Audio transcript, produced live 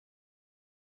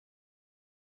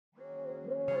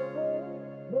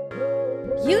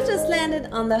You just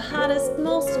landed on the hottest,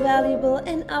 most valuable,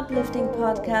 and uplifting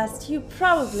podcast you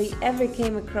probably ever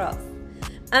came across.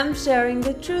 I'm sharing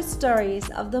the true stories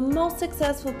of the most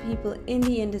successful people in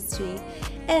the industry,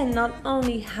 and not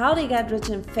only how they got rich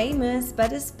and famous,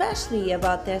 but especially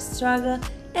about their struggle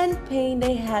and pain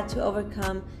they had to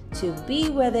overcome to be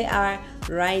where they are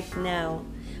right now.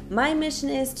 My mission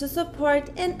is to support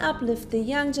and uplift the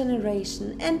young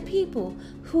generation and people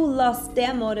who lost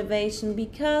their motivation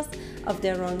because of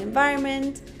their wrong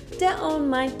environment, their own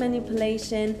mind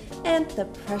manipulation, and the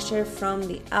pressure from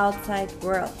the outside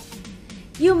world.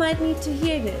 You might need to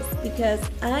hear this because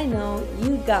I know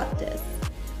you got this.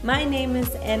 My name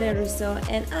is Russo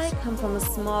and I come from a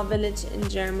small village in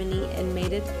Germany and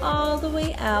made it all the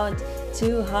way out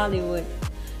to Hollywood.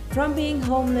 From being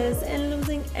homeless and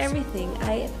losing everything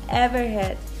I have ever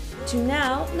had to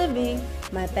now living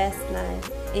my best life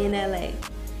in LA.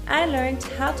 I learned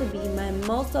how to be my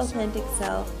most authentic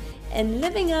self and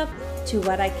living up to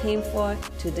what I came for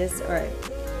to this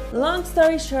earth. Long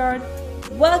story short,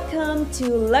 welcome to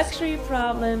Luxury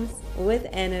Problems with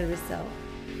Russo.